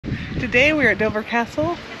Today we're at Dover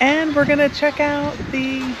Castle and we're gonna check out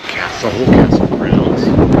the whole castle grounds.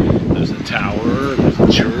 There's a tower, there's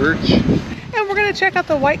a church. And we're gonna check out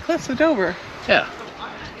the White Cliffs of Dover. Yeah.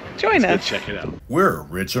 Join us. Check it out. We're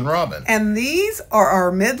Rich and Robin. And these are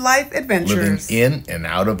our midlife adventures. Living in and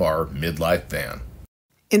out of our midlife van.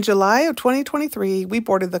 In July of 2023, we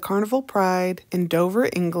boarded the Carnival Prde in Dover,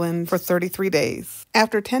 England for 33 days.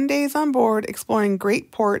 After 10 days on board exploring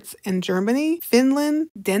great ports in Germany, Finland,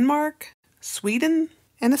 Denmark, Sweden,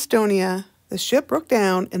 and Estonia, the ship broke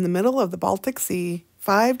down in the middle of the Baltic Sea.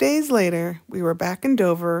 5 days later, we were back in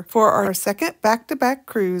Dover for our second back-to-back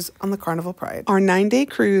cruise on the Carnival Prde. Our 9-day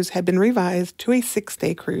cruise had been revised to a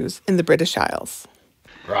 6-day cruise in the British Isles.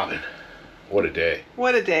 Robin, what a day.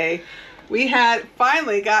 What a day. We had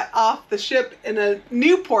finally got off the ship in a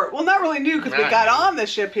new port. Well, not really new because we got on the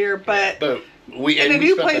ship here, but we in a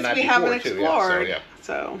new place we haven't explored.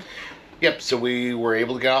 So we were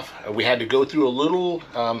able to get off. We had to go through a little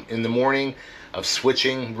in the morning of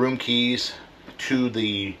switching room keys from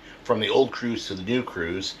the old cruise to the new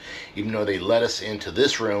cruise, even though they let us into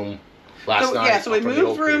this room last night. Yeah, so we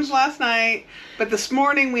moved rooms last night, but this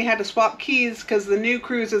morning we had to swap keys because the new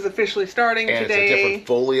cruise is officially starting today. It's a different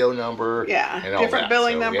folio number. Yeah, and all different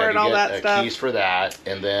billing number and all that stuff. Keys for that,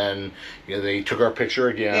 and then they took our picture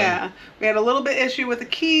again. Yeah, we had a little bit issue with the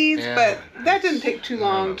keys, but that didn't take too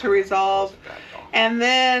long to resolve. And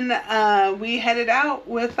then we headed out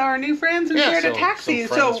with our new friends and shared a taxi.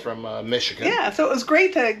 Some friends from Michigan. Yeah, so it was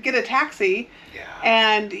great to get a taxi. Yeah.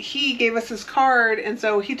 And he gave us his card, and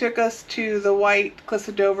so he took us to the White Cliffs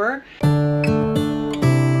of Dover.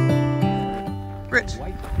 Rich,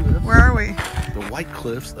 where are we? The White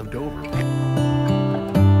Cliffs of Dover.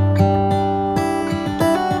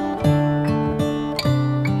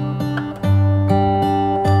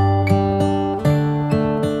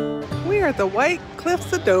 At the White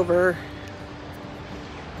Cliffs of Dover.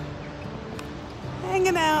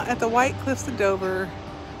 Hanging out at the White Cliffs of Dover.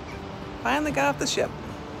 Finally got off the ship.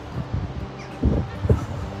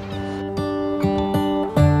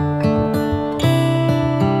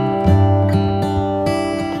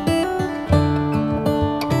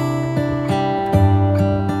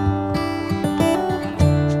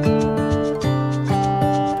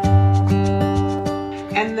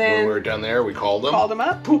 And then when we were down there, we called them. Called them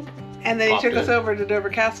up. Poop. And then he took us over to Dover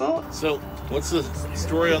Castle. So, what's the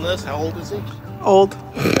story on this? How old is he? Old.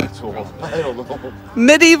 That's old. I don't know.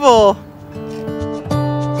 Medieval.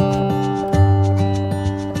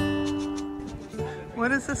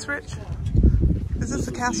 What is this, Rich? Is this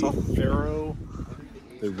a castle? Pharaoh.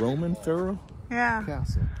 The Roman Pharaoh? Yeah.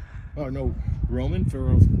 Castle. Oh, no. Roman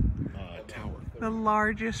Pharaoh Tower. The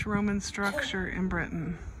largest Roman structure in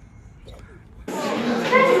Britain.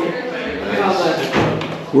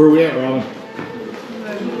 Where are we at, Robin?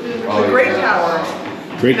 The Great Tower.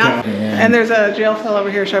 Great Tower. And there's a jail cell over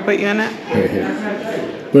here. Should I put you in it? Right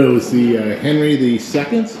here. But it was the Henry II?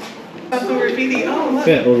 That's the graffiti. Oh, look.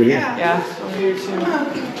 Yeah, over here. Yeah, over here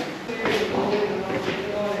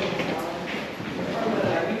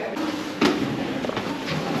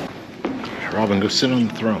too. Robin, go sit on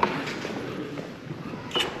the throne.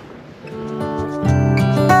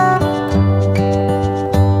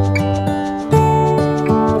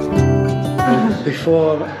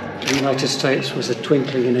 Before the United States was a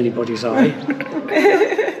twinkling in anybody's eye,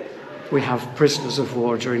 we have prisoners of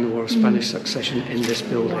war during the War of Spanish Succession in this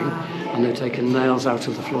building, and they've taken nails out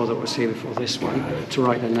of the floor that was here before this one to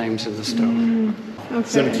write their names in the stone.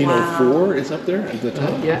 Okay. 1704 is up there at the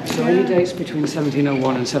top? Yeah, so any dates between 1701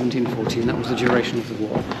 and 1714, that was the duration of the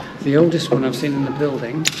war. The oldest one I've seen in the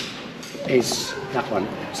building is that one,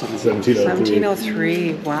 1703.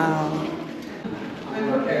 1703, wow.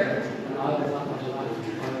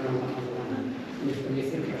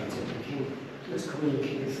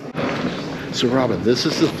 So, Robin, this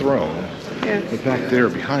is the throne. Yeah. But back there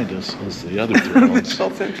behind us is the other thrones. The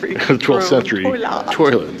 12th century. The 12th century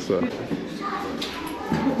toilet. So.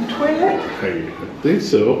 Toilet? I think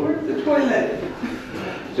so. Where's the toilet?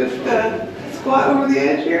 Just squat over the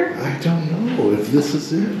edge here? I don't know if this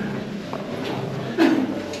is it.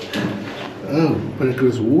 Oh, but it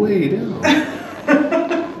goes way down.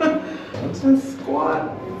 Just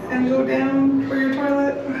squat and go down for your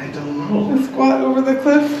toilet? I don't know. And squat over the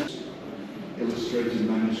cliff? Illustrated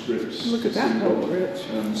manuscripts. Look at that hole, Rich.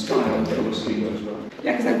 Style and colour scheme as well.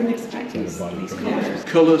 Yeah, because I wouldn't expect these colours.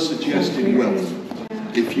 Colour suggesting wealth.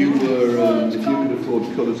 If you could afford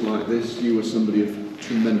colours like this, you were somebody of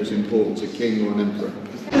tremendous importance, a king or an emperor.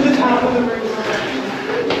 To the top of the roof.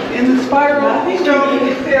 In the spiral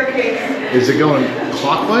stone staircase. Is it going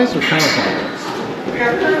clockwise or counterclockwise? We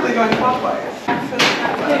are currently going clockwise.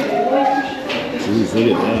 Jeez,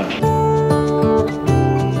 look at that.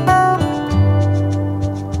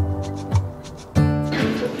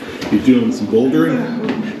 You doing some bouldering?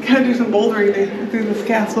 Gotta do some bouldering through this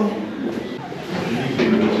castle.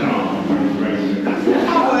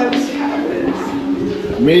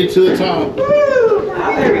 Made it to the top. Woo!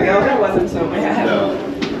 Oh, there we go. That wasn't so bad. No.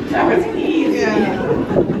 That was easy. Yeah.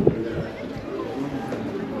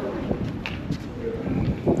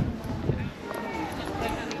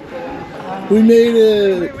 We made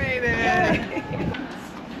it. We made it.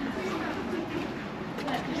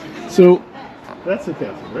 So that's the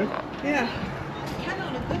castle, right? Yeah.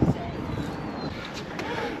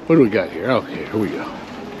 What do we got here? Okay, here we go.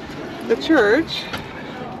 The church.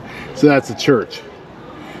 So that's the church.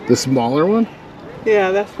 The smaller one?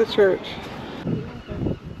 Yeah, that's the church.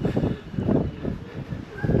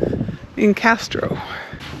 In Castro.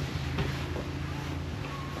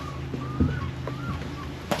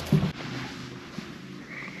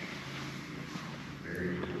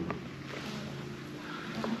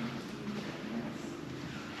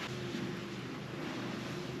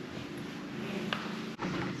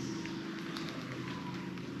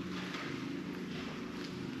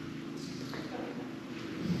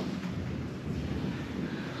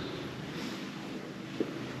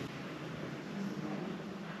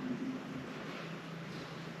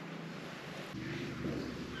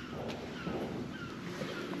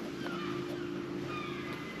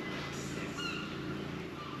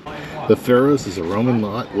 The Pharos is a Roman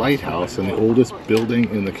lighthouse and the oldest building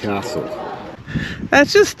in the castle. That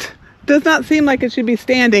just does not seem like it should be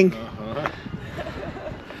standing.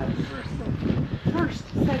 First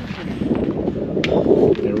century.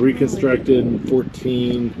 And reconstructed in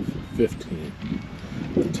 1415.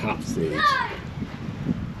 The top stage.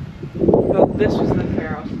 Well, this was the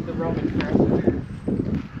Pharos, the Roman Pharos.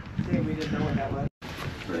 See, we didn't know what that was.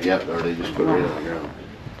 Yep, or they just put it right on the ground.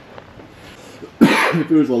 If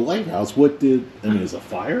it was a lighthouse, what did, I mean, is a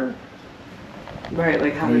fire? Right,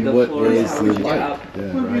 like how I mean, did the what floors, was how the would you light? get up?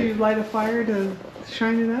 Yeah, Would we right. light a fire to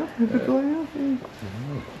shine it up? Is it going out? Yeah.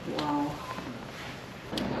 Wow.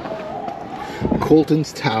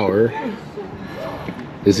 Colton's Tower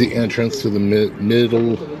is the entrance to the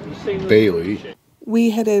middle Bailey.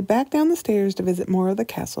 We headed back down the stairs to visit more of the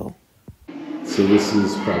castle. So this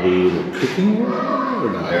is probably the cooking area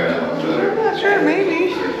or not? I'm not sure,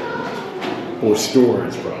 maybe. Or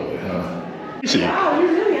storage probably, huh? Wow, we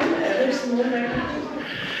really am there. There's some more there.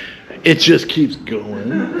 It just keeps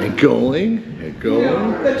going and going and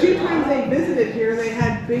going. The 2 times they visited here, they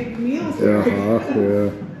had big meals. Yeah.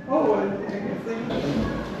 Oh, I guess they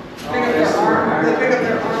pick up their armor. They pick up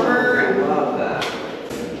their armor and love that.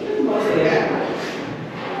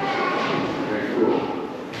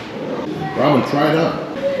 Robin, try it on.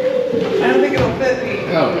 I don't think it'll fit me.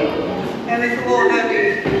 Oh, And it's a little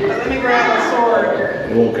heavy. But let me grab a sword.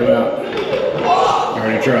 it won't come out. I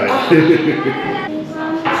already tried.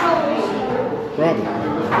 Robin.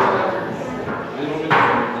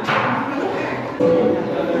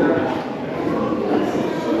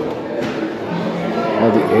 All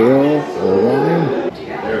the ale, all the wine.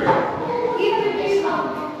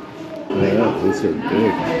 Yeah, these are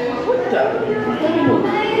big.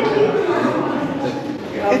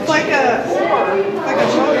 It's like a oar. It's like a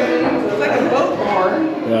boat. It's like a boat oar.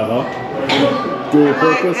 Uh-huh. Dual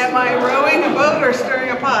purpose? Am I rowing a boat or stirring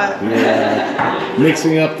a pot? Yeah.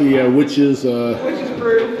 Mixing up the witches. Which is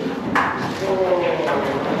brew.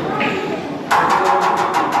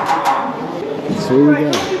 So what we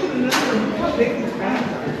got? How big these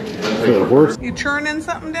bags are. For the horse. You churning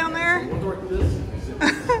something down there?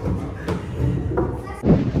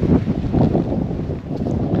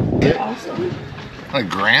 Like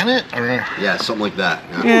granite? Or Yeah, something like that.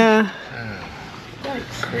 Yeah.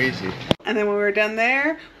 crazy. And then when we were done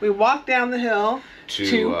there, we walked down the hill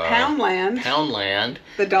to Poundland, Poundland,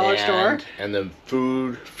 the dollar store, and the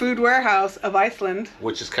food warehouse of Iceland,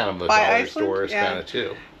 which is kind of a By dollar Iceland? store, Yeah. kind of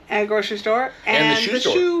too. and grocery store, And the and shoe the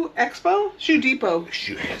store. shoe expo, shoe depot.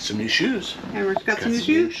 Shoe had some new shoes. And Rich got some new some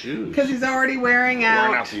new shoes shoes. because he's already wearing out,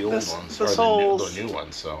 Wearing out the old ones, the or soles the new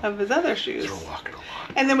ones. So of his other shoes. they're walking a lot.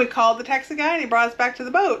 And then we called the taxi guy, and he brought us back to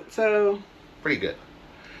the boat. So Pretty good.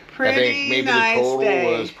 pretty I think maybe nice the total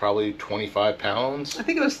day. was probably 25 pounds I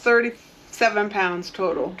think it was 37 pounds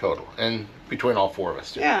total. total, and between all four of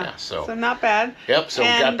us too. Yeah. So not bad. yep. So we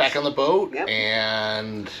got And- back on the boat, Yep.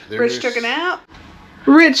 and Rich took a nap.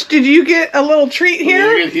 Rich, did you get a little treat here?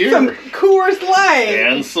 Look at here. Some Coors Light.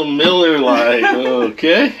 And some Miller Lite.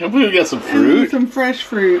 Okay. And we got some And fruit. some fresh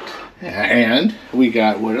fruit. And we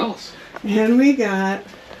got what else? And we got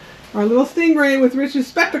our little stingray with Rich's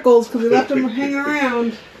spectacles because we left them hanging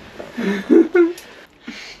around.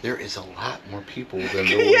 There is a lot more people than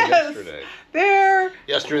there were Yes. yesterday. There.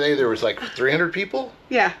 Yesterday there was like 300 people.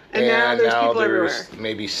 Yeah, and now there's people there's everywhere.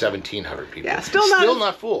 maybe 1,700 people. Yeah, still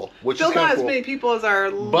not full, which Still is not kind as of cool. many people as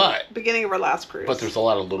our beginning of our last cruise. But there's a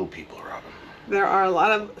lot of little people, Robin. There are a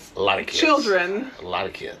lot of Kids. children. A lot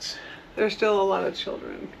of kids. There's still a lot of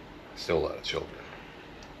children. Still a lot of children.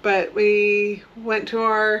 But we went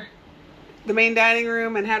to the main dining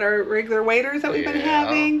room and had our regular waiters that we've been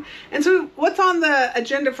having. And so what's on the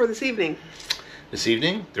agenda for this evening? This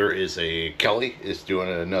evening, Kelly is doing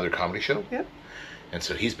another comedy show. Yep. And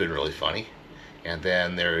so he's been really funny. And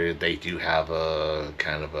then they do have a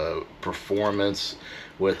kind of a performance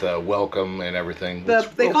with a welcome and everything.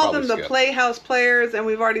 They call them the Playhouse Players, and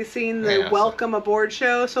we've already seen the Welcome Aboard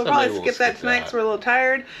show. So we'll probably skip that tonight because we're a little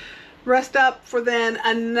tired. Rest up for then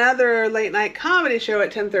another late night comedy show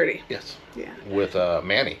at 10:30. Yes. Yeah. With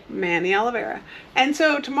Manny Oliveira. And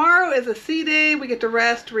so tomorrow is a sea day. We get to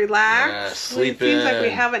rest, relax. Sleep It seems like we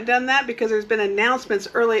in. haven't done that because there's been announcements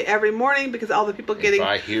early every morning because all the people getting If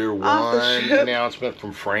I hear off the one ship. announcement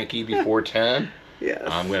from Frankie before 10, Yes.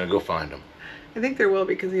 I'm going to go find him. I think there will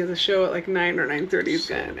be because he has a show at like 9 or 9:30. He's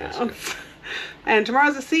going to announce. And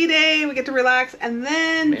tomorrow's a sea day. We get to relax and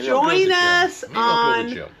then join us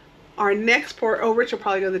on our next port. Oh, Rich will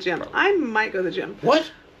probably go to the gym. I might go to the gym. What?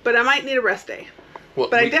 But I might need a rest day. Well,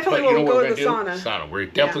 I definitely will go to the sauna. We're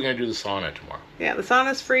definitely going to do the sauna tomorrow. Yeah, the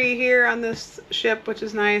sauna's free here on this ship, which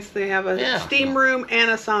is nice. They have a steam room and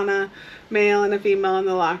a sauna, male and a female in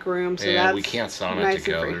the locker room. So that's we can't sauna nice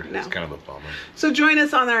together. No. It's kind of a bummer. So join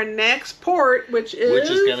us on our next port, which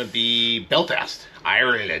is going to be Belfast,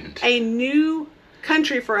 Ireland. A new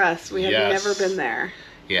country for us. We have Yes. never been there.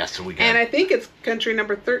 Yeah, so we got. And I think it's country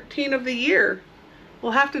number 13 of the year.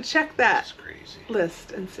 We'll have to check that That's crazy.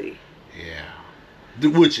 list and see. Yeah.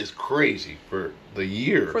 Which is crazy for the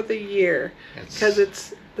year. For the year. Because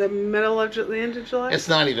it's the middle of the end of July. It's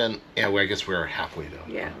not even. Yeah, well, I guess we're halfway done.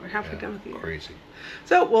 Yeah, we're halfway done with the year. Crazy.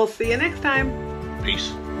 So we'll see you next time.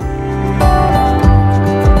 Peace.